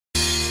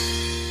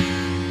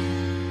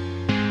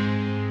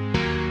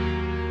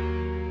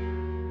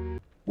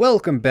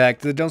Welcome back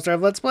to the Don't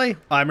Starve Let's Play.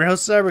 I'm your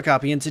host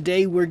Cybercopy, and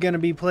today we're going to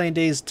be playing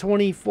days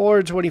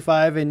 24,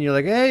 25, and you're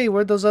like, hey,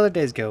 where'd those other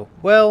days go?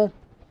 Well,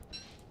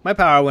 my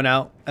power went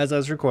out as I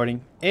was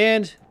recording,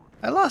 and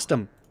I lost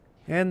them.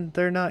 And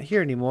they're not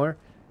here anymore.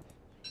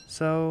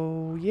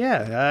 So,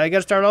 yeah, I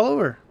gotta start all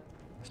over.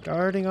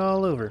 Starting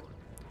all over.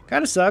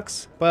 Kinda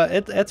sucks,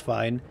 but it's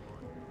fine.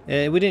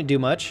 We didn't do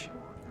much.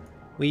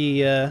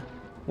 We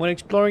went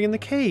exploring in the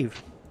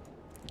cave.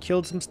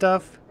 Killed some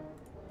stuff.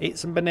 Ate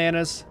some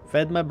bananas,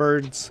 fed my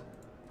birds,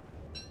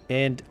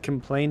 and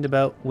complained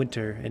about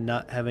winter and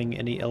not having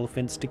any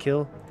elephants to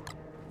kill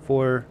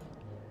for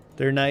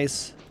their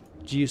nice,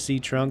 juicy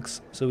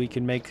trunks so we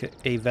can make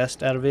a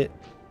vest out of it.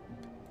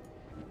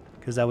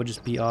 Because that would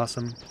just be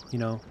awesome, you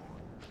know.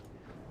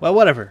 Well,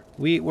 whatever.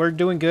 We're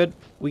doing good.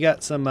 We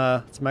got some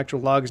extra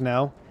logs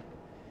now.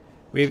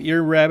 We have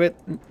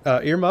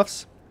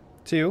earmuffs,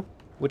 too,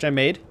 which I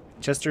made.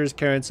 Chester is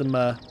carrying some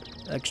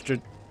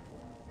extra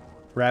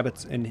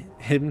rabbits in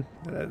him.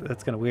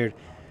 That's kind of weird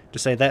to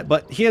say that,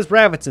 but he has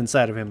rabbits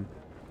inside of him.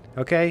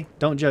 Okay,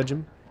 don't judge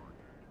him.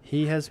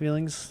 He has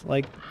feelings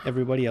like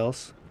everybody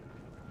else,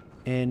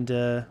 and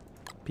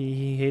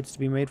he hates to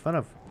be made fun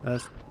of.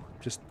 That's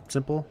just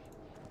simple.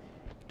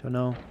 Don't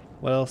know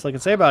what else I can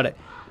say about it.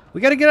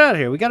 We gotta get out of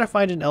here. We gotta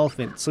find an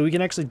elephant so we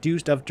can actually do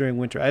stuff during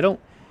winter.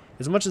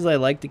 As much as I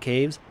like the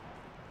caves,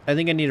 I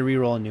think I need to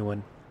re-roll a new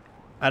one.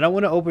 I don't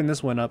want to open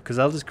this one up because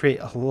I'll just create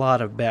a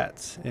lot of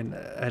bats, and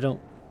I don't.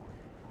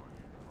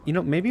 You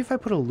know, maybe if I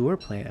put a lure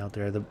plant out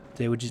there,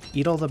 they would just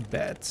eat all the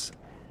bats.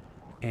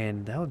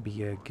 And that would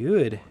be a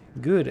good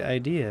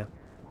idea.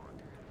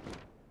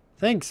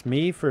 Thanks,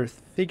 me, for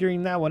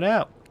figuring that one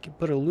out. You can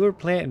put a lure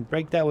plant and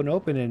break that one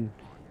open and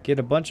get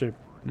a bunch of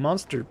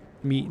monster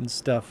meat and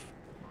stuff.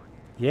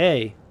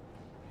 Yay.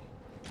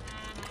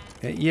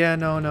 Yeah,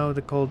 no,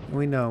 the cold...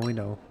 We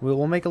know.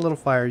 We'll make a little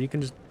fire. You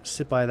can just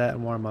sit by that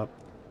and warm up.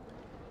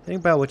 Think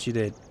about what you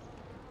did.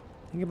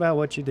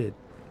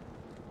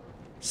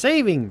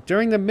 Saving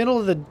during the middle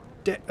of the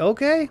day.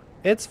 Okay,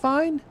 it's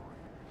fine.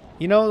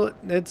 You know,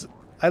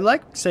 I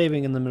like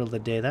saving in the middle of the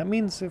day. That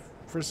means if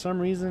for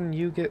some reason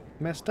you get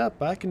messed up,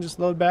 I can just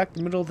load back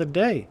the middle of the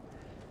day.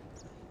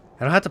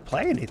 I don't have to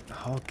play anything.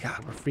 Oh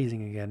god, we're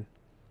freezing again.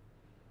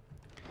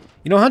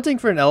 You know, hunting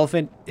for an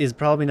elephant is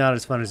probably not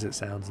as fun as it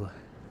sounds.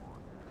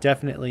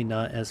 Definitely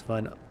not as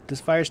fun.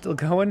 This fire still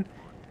going?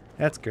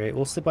 That's great.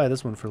 We'll sit by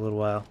this one for a little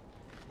while.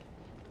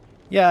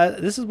 Yeah,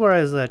 this is where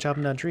I was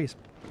chopping down trees.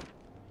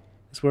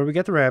 That's where we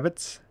get the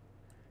rabbits.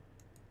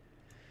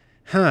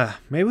 Huh.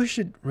 Maybe we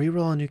should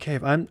re-roll a new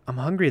cave. I'm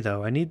hungry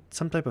though. I need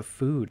some type of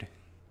food.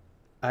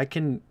 I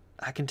can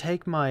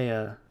take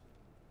my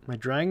my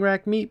drying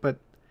rack meat, but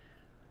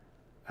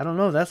I don't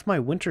know. That's my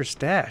winter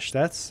stash.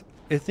 That's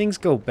if things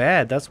go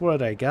bad, that's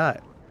what I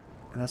got.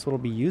 And that's what I'll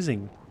be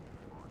using.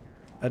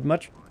 I'd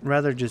much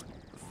rather just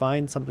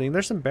find something.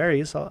 There's some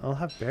berries. I'll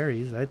have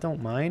berries. I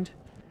don't mind.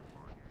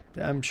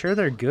 I'm sure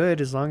they're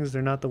good as long as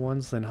they're not the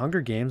ones in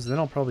Hunger Games. Then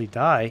I'll probably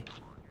die.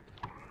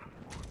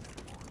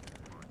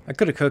 I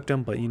could have cooked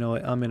them, but you know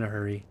what? I'm in a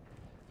hurry.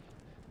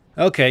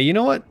 Okay, you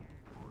know what?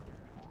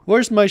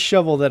 Where's my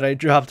shovel that I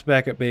dropped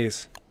back at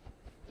base?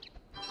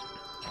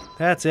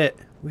 That's it.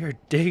 We are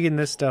digging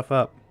this stuff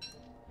up.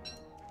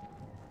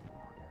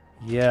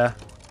 Yeah.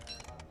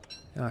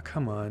 Oh,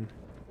 come on.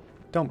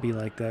 Don't be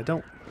like that.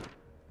 Don't.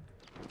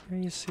 Are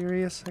you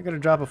serious? I gotta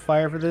drop a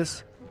fire for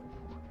this?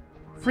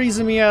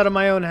 Freezing me out of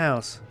my own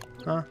house.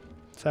 Huh?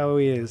 That's how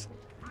he is.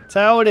 That's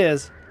how it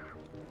is.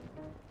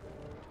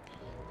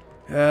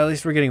 At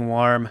least we're getting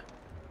warm.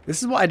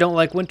 This is why I don't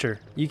like winter.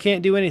 You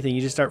can't do anything.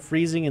 You just start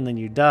freezing and then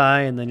you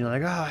die and then you're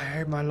like, oh, I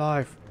hate my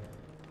life.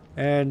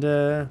 And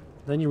then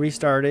you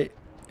restart it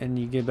and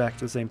you get back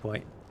to the same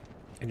point.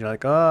 And you're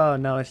like, oh,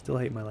 now I still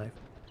hate my life.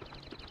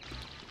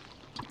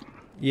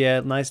 Yeah,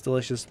 nice,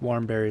 delicious,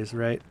 warm berries,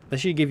 right? They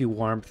should give you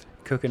warmth.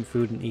 Cooking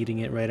food and eating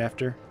it right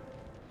after.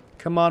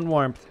 Come on,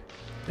 warmth.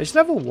 They should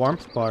have a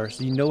warmth bar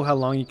so you know how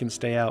long you can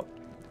stay out.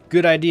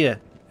 Good idea.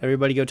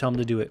 Everybody go tell them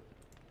to do it.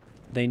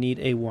 They need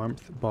a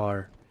warmth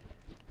bar.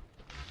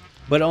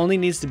 But it only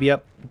needs to be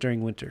up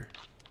during winter.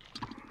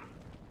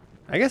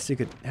 I guess you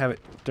could have it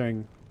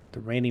during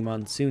the rainy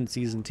monsoon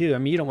season too. I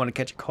mean, you don't want to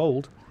catch a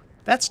cold.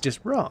 That's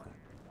just wrong.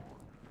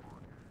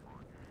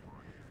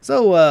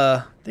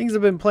 So, things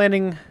have been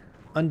planning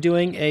on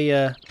doing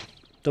a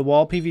the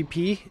wall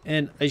PvP,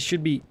 and I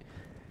should be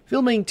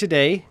filming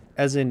today,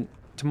 as in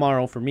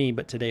tomorrow for me,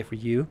 but today for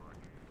you.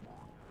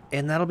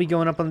 And that'll be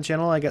going up on the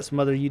channel. I got some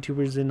other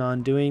YouTubers in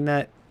on doing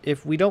that.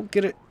 If we don't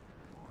get it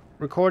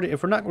recorded,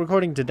 if we're not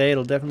recording today,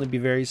 it'll definitely be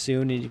very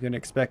soon, and you can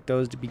expect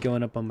those to be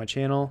going up on my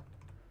channel.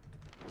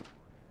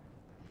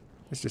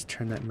 Let's just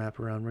turn that map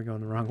around. We're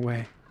going the wrong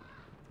way.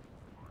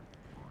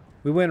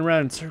 We went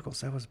around in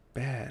circles. That was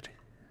bad.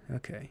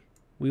 Okay.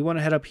 We want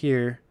to head up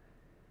here.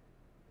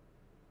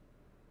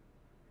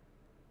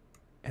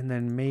 And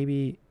then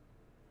maybe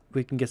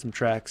we can get some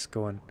tracks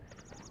going.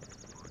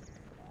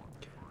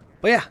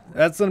 But yeah,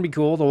 that's going to be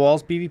cool. The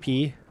walls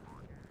PvP.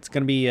 It's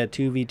going to be a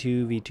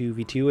 2v2, v2,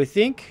 v2, I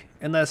think.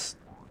 Unless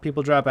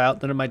people drop out,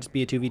 then it might just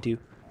be a 2v2.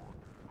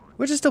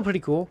 Which is still pretty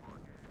cool.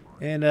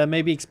 And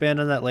maybe expand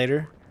on that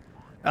later.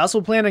 I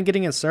also plan on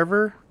getting a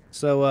server,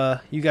 so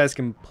you guys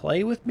can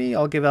play with me.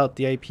 I'll give out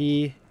the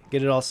IP,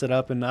 get it all set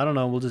up, and I don't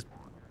know, we'll just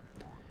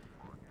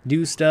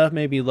do stuff,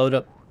 maybe load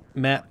up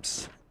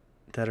maps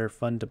that are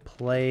fun to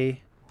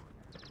play.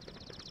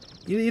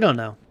 You don't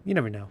know. You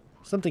never know.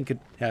 Something could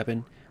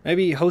happen.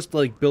 Maybe host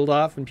like build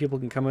off and people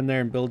can come in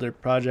there and build their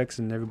projects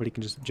and everybody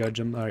can just judge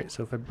them. Alright,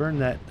 so if I burn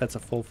that, that's a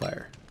full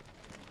fire.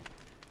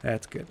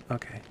 That's good.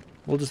 Okay.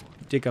 We'll just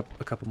dig up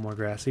a couple more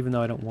grass, even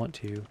though I don't want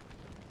to.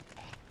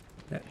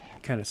 That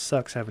kind of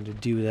sucks having to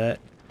do that.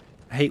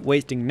 I hate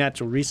wasting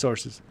natural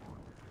resources.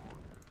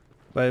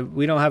 But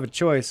we don't have a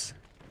choice.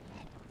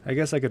 I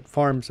guess I could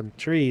farm some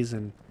trees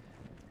and...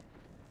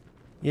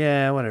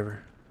 yeah,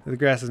 whatever. The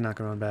grass is not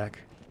growing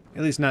back.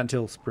 At least not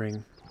until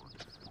spring.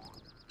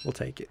 We'll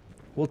take it.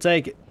 We'll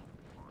take it.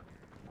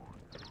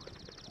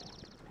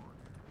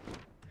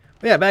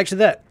 But yeah, back to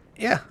that.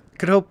 Yeah,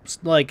 could hope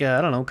like I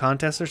don't know,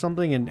 contests or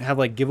something, and have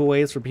like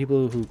giveaways for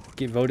people who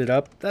get voted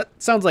up. That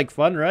sounds like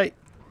fun, right?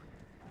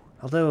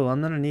 Although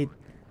I'm gonna need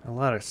a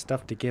lot of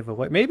stuff to give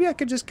away. Maybe I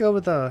could just go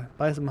with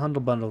buy some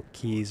Humble Bundle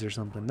keys or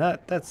something.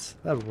 That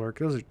would work.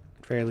 Those are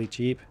fairly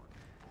cheap.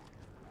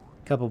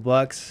 Couple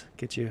bucks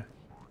get you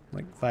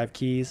like 5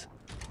 keys.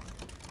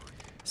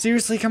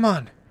 Seriously, come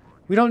on.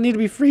 We don't need to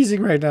be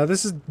freezing right now.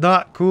 This is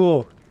not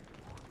cool.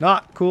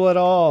 Not cool at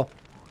all.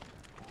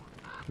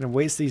 I'm gonna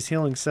waste these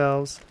healing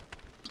cells.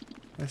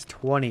 That's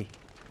 20.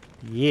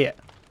 Yeah.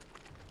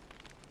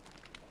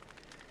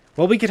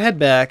 Well, we could head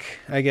back,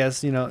 I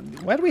guess, you know.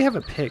 Why do we have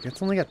a pick?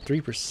 It's only got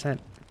 3%.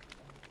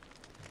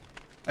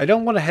 I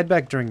don't want to head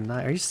back during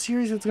night. Are you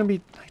serious? It's gonna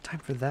be nighttime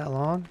for that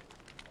long?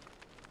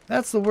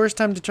 That's the worst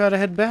time to try to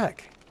head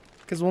back.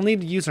 Because we'll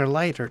need to use our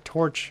light or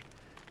torch.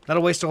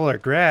 That'll waste all our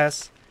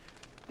grass.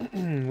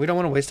 We don't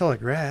want to waste all our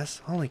grass.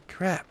 Holy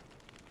crap.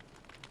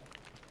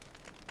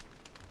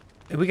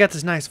 We got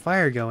this nice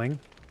fire going.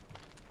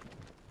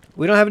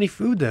 We don't have any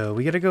food though.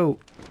 We gotta go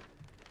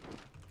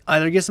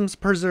either get some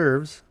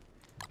preserves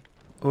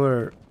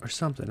or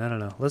something. I don't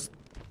know. Let's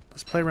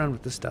play around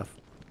with this stuff.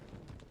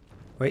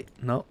 Wait,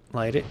 no,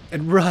 light it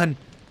and run.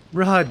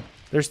 Run.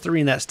 There's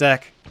 3 in that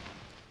stack.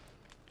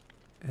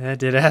 That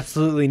did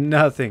absolutely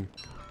nothing.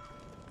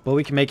 But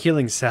we can make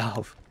healing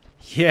salve.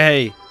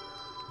 Yay.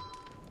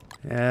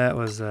 That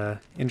was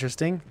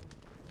interesting.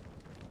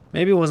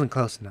 Maybe it wasn't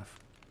close enough.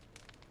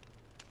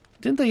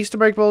 Didn't they used to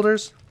break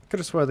boulders? Could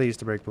have swore they used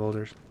to break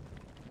boulders.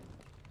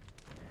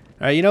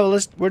 Alright, you know,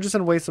 we're just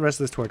gonna waste the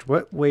rest of this torch.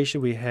 What way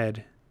should we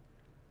head?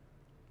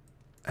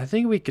 I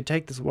think we could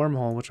take this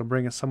wormhole, which will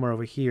bring us somewhere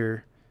over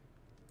here.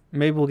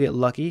 Maybe we'll get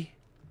lucky.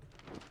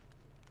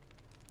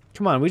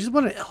 Come on, we just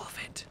want an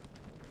elephant.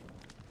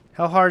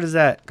 How hard is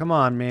that? Come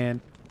on,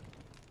 man.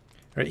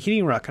 Alright,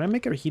 heating rock. Can I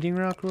make a heating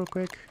rock real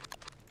quick?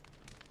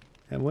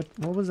 And what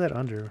was that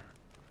under?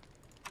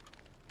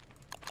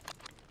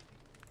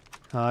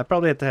 I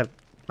probably have to have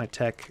my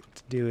tech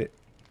to do it.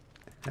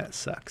 That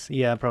sucks.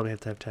 Yeah, I probably have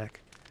to have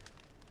tech.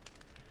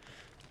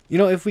 You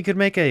know, if we could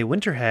make a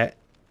winter hat,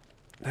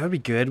 that would be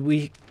good.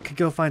 We could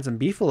go find some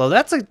beefalo.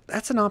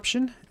 That's an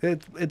option.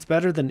 It's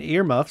better than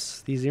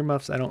earmuffs. These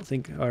earmuffs I don't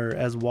think are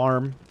as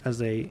warm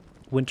as a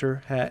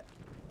winter hat.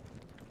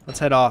 Let's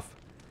head off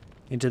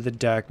into the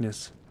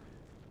darkness.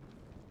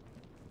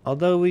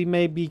 Although we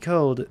may be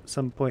cold at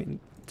some point in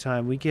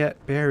time, we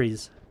get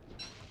berries.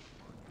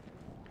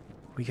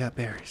 We got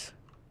berries.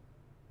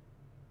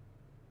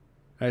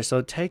 Alright,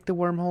 so take the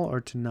wormhole or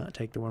to not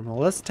take the wormhole?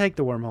 Let's take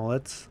the wormhole.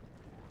 Let's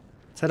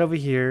head over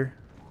here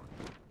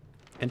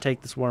and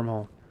take this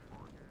wormhole.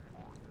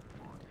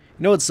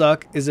 You know what'd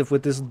suck is if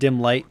with this dim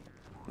light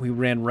we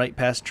ran right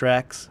past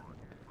tracks.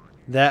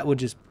 That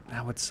would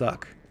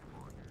suck.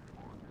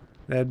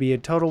 That'd be a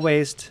total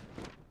waste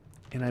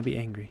and I'd be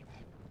angry.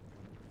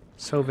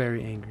 So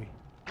very angry.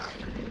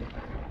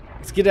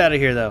 Let's get out of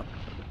here though.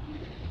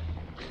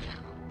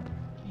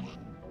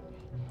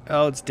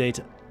 Oh, it's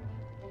daytime.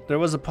 There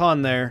was a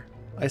pond there.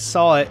 I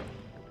saw it.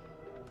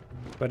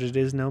 But it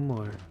is no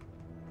more.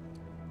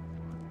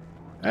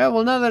 Alright,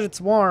 well now that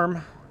it's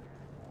warm.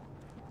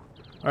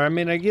 Or I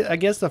mean, I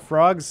guess the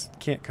frogs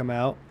can't come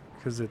out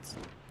because it's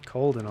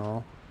cold and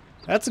all.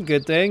 That's a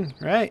good thing,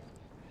 right?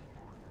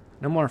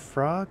 No more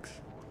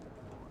frogs?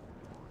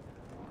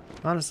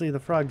 Honestly, the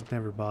frogs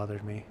never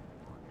bothered me.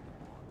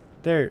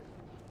 There.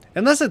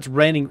 Unless it's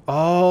raining.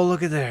 Oh,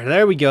 look at there.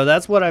 There we go.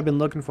 That's what I've been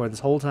looking for this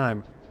whole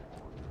time.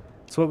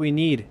 That's what we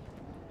need.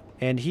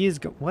 And he's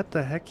what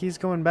the heck? He's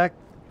going back.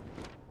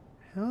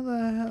 How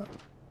the hell?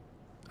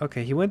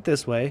 Okay, he went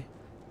this way.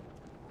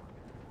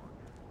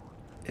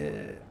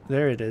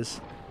 There it is.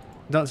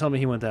 Don't tell me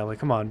he went that way.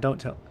 Come on, don't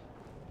tell.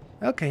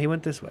 Okay, he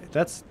went this way.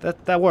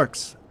 That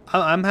works.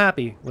 I'm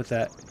happy with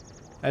that.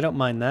 I don't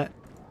mind that.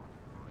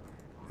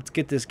 Let's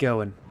get this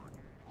going.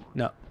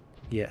 No.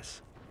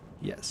 Yes.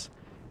 Yes.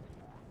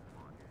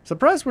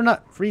 Surprised we're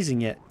not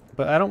freezing yet,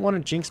 but I don't want to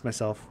jinx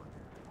myself.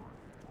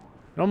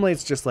 Normally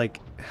it's just like,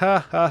 ha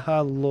ha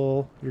ha,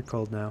 lol, you're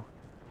cold now.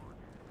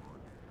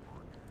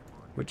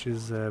 which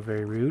is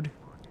very rude.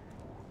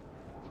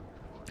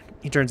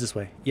 He turns this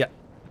way. Yeah.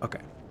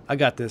 Okay. I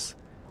got this.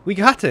 We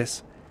got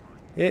this.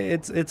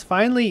 It's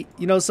finally,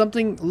 you know,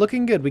 something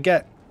looking good.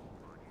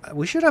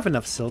 We should have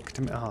enough silk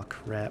to... Oh,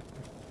 crap.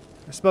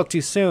 I spoke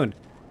too soon.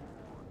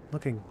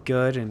 Looking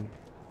good, and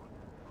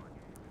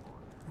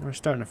we're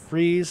starting to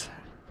freeze.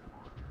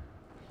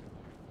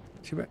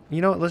 Too bad.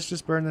 You know what? Let's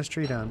just burn this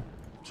tree down.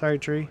 Sorry,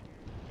 tree.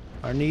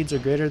 Our needs are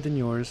greater than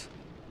yours.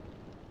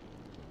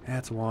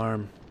 That's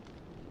warm.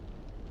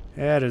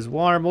 Yeah, it is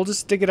warm. We'll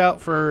just stick it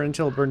out for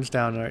until it burns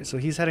down. Alright, so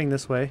he's heading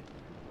this way.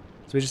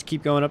 So we just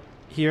keep going up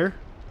here.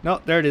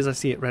 No, there it is. I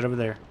see it right over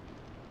there.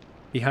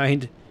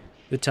 Behind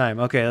the time.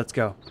 Okay, let's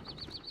go.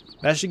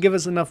 That should give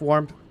us enough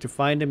warmth to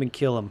find him and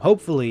kill him.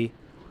 Hopefully.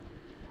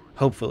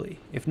 Hopefully.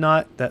 If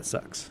not, that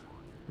sucks.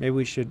 Maybe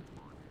we should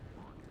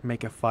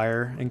make a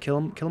fire and kill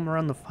him. Kill him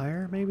around the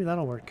fire? Maybe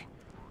that'll work.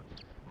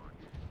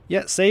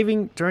 Yeah,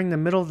 saving during the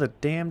middle of the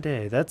damn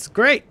day. That's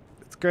great.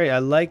 That's great. I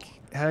like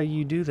how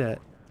you do that,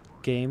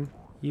 game.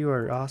 You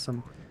are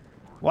awesome.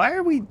 Why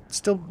are we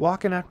still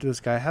walking after this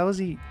guy? How is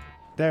he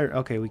there?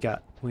 Okay,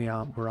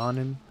 we're on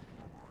him.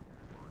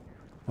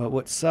 Well,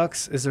 what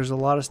sucks is there's a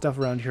lot of stuff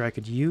around here I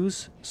could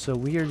use, so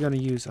we are gonna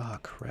use... Oh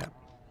crap!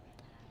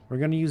 We're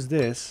gonna use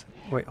this.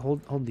 Wait,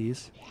 hold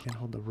these and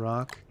hold the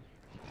rock,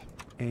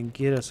 and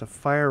get us a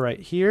fire right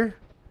here.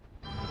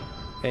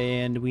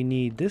 And we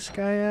need this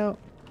guy out.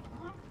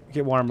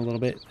 Get warm a little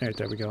bit. Alright,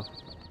 there we go.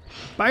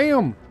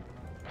 Bam!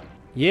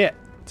 Yeah,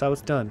 that's how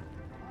it's done.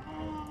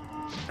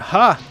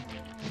 Ha!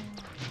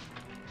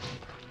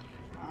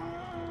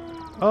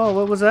 Oh,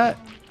 what was that?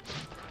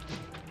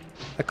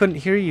 I couldn't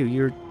hear you.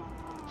 You're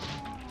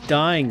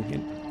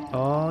dying.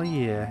 Oh,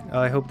 yeah. Oh,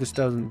 I hope this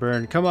doesn't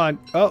burn. Come on.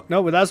 Oh,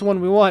 no, but that's the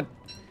one we want.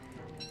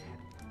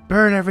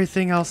 Burn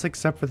everything else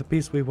except for the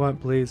piece we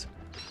want, please.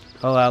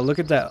 Oh, wow. Look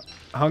at that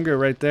hunger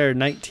right there.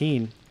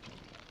 19.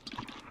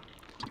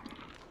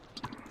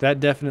 That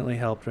definitely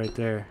helped right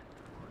there.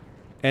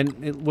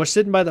 And we're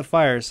sitting by the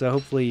fire, so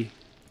hopefully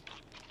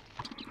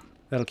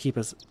that'll keep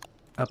us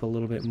up a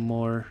little bit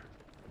more.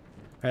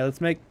 All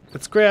right,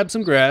 let's grab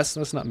some grass.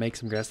 Let's not make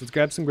some grass. Let's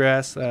grab some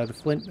grass. The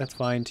flint, that's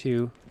fine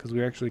too, because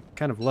we're actually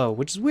kind of low,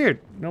 which is weird.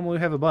 Normally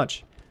we have a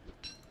bunch.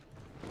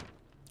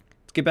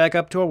 Let's get back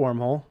up to our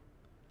wormhole.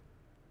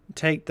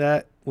 Take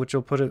that, which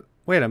will put it...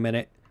 Wait a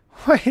minute.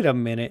 Wait a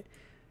minute.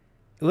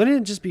 Wouldn't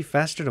it just be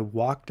faster to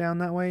walk down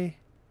that way?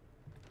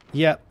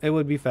 Yeah, it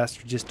would be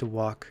faster just to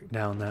walk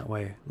down that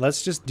way.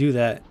 Let's just do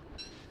that.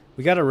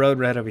 We got a road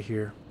right over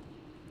here.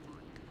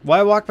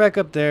 Why walk back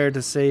up there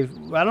to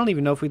save... I don't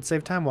even know if we'd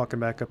save time walking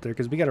back up there,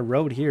 because we got a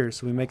road here,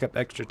 so we make up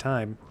extra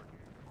time.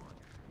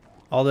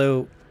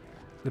 Although,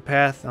 the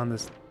path on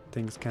this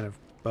thing's kind of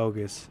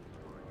bogus.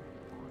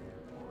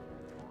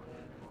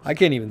 I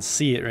can't even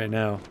see it right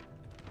now.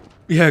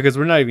 Yeah, because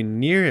we're not even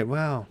near it.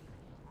 Wow.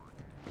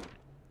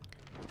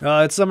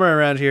 It's somewhere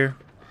around here.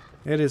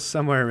 It is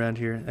somewhere around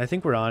here. I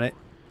think we're on it.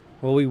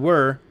 Well, we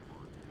were.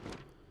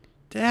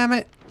 Damn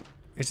it.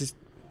 It's just...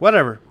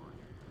 Whatever.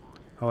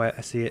 Oh,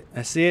 I see it.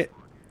 I see it.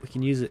 We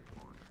can use it.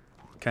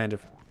 Kind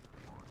of.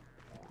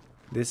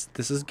 This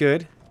is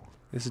good.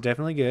 This is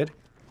definitely good.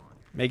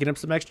 Making up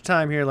some extra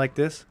time here like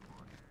this.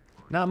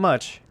 Not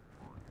much.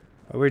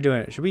 But we're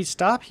doing it. Should we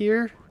stop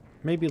here?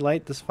 Maybe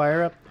light this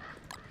fire up?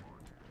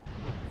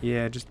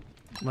 Yeah, just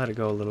let it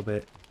go a little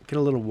bit. Get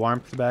a little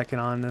warmth back in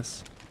on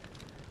this.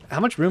 How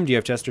much room do you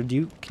have, Chester?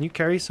 Can you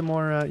carry some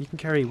more? You can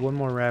carry one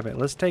more rabbit.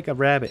 Let's take a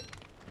rabbit.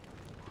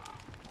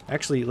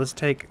 Actually, let's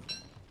take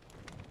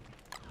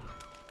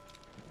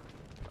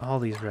all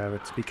these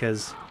rabbits,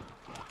 because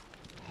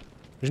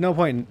there's no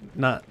point in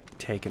not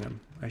taking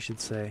them, I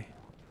should say.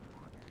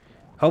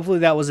 Hopefully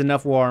that was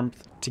enough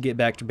warmth to get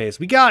back to base.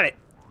 We got it!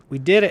 We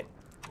did it!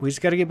 We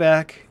just gotta get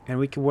back, and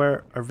we can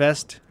wear our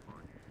vest.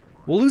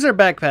 We'll lose our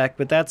backpack,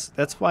 but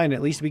that's fine.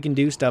 At least we can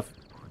do stuff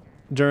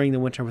during the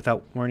winter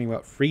without worrying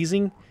about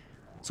freezing.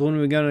 So when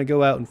we're gonna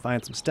go out and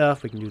find some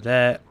stuff, we can do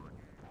that.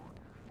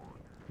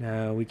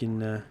 Now we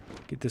can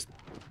get this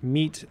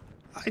meat.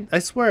 I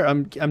swear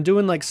I'm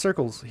doing like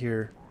circles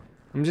here.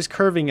 I'm just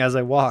curving as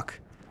I walk.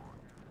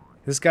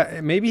 This guy,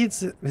 maybe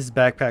his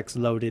backpack's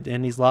loaded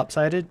and he's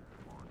lopsided.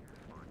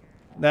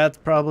 That's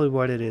probably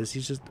what it is.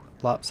 He's just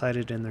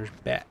lopsided and there's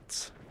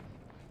bats.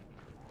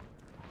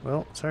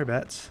 Well, sorry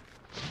bats.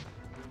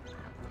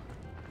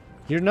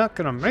 You're not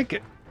gonna make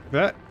it,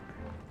 bat.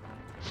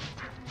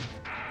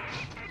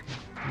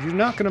 You're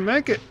not gonna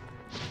make it.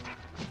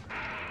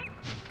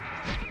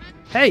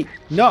 Hey,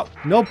 no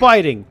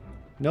biting.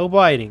 No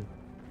biting.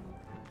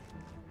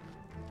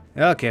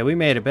 Okay, we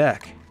made it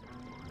back.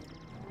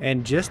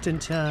 And just in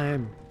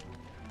time.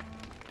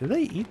 Did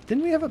they eat?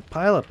 Didn't we have a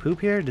pile of poop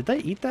here? Did they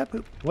eat that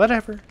poop?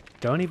 Whatever.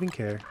 Don't even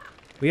care.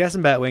 We got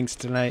some bat wings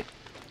tonight.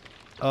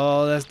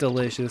 Oh, that's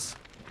delicious.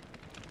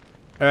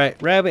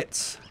 Alright,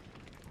 rabbits.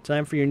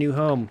 Time for your new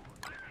home.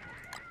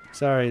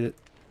 Sorry, that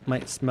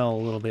might smell a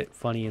little bit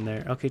funny in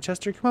there. Okay,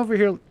 Chester, come over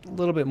here a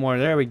little bit more.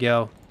 There we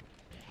go.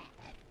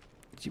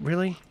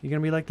 Really? You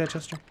gonna be like that,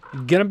 Chester?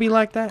 You gonna be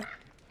like that?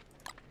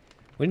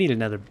 We need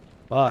another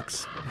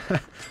Box.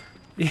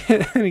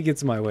 And he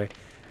gets in my way.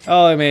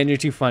 Oh man, you're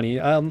too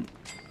funny. I'm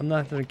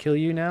not gonna kill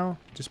you now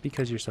just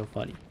because you're so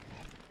funny.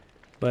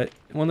 But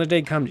when the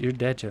day comes, you're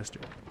dead, Chester.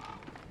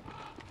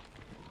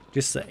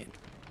 Just saying.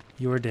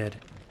 You're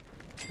dead.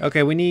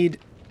 Okay, we need...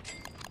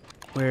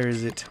 Where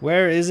is it?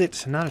 Where is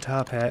it? Not a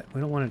top hat. We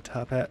don't want a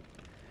top hat.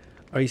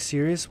 Are you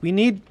serious? We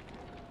need...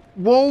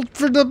 wool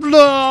for the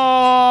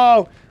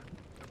blow!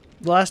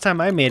 The last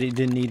time I made it,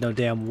 didn't need no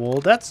damn wool.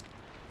 That's...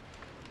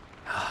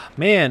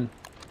 Man.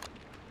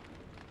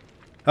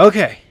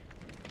 Okay.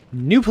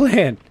 New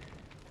plan.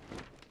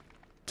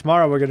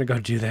 Tomorrow we're gonna go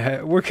do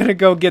that. We're gonna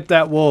go get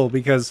that wool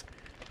because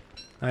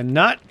I'm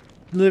not...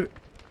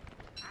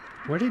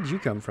 Where did you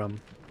come from?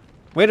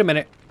 Wait a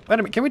minute. Wait a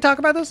minute. Can we talk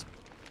about this?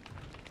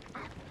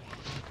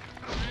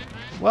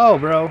 Whoa,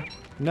 bro.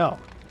 No.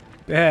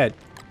 Bad.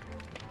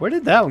 Where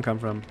did that one come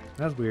from?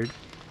 That's weird.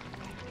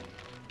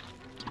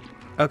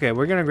 Okay,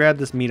 we're gonna grab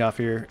this meat off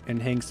here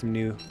and hang some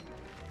new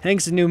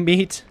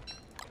meat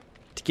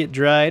to get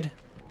dried.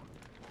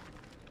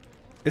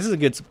 This is a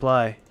good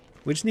supply.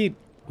 We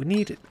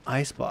need an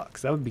ice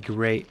box. That would be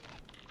great.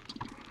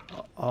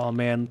 Oh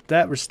man,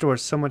 that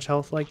restores so much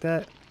health like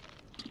that.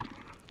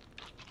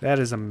 That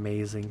is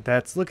amazing.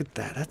 Look at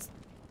that.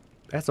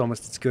 That's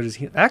almost as good as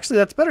actually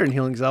that's better than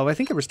healing salve. I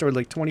think it restored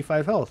like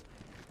 25 health.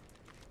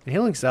 And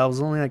healing salve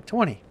was only like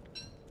 20.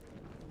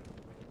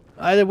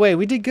 Either way,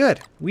 we did good.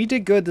 We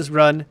did good this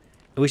run.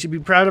 And we should be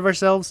proud of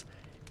ourselves.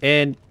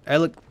 And I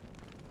look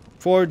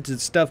forward to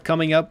stuff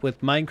coming up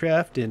with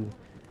Minecraft and,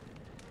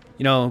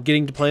 you know,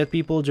 getting to play with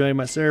people, joining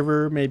my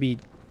server, maybe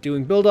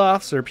doing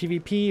build-offs or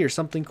PvP or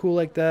something cool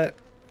like that.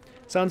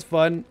 Sounds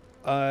fun.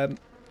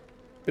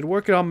 Been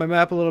working on my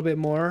map a little bit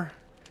more.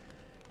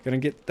 Gonna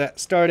get that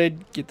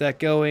started, get that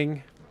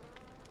going.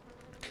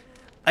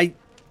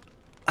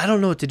 I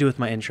don't know what to do with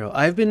my intro.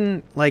 I've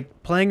been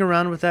like playing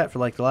around with that for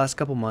like the last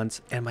couple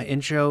months, and my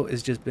intro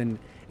has just been,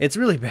 it's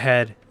really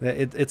bad.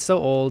 It's so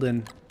old,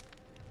 and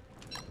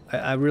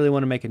I really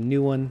want to make a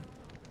new one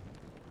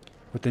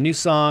with the new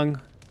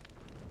song,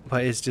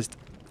 but it's just,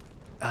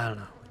 I don't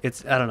know.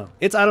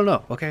 I don't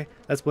know. Okay,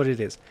 that's what it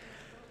is.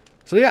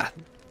 So yeah,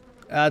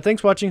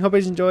 thanks for watching. Hope you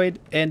guys enjoyed,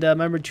 and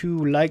remember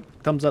to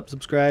like, thumbs up,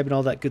 subscribe, and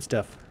all that good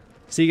stuff.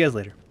 See you guys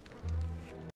later.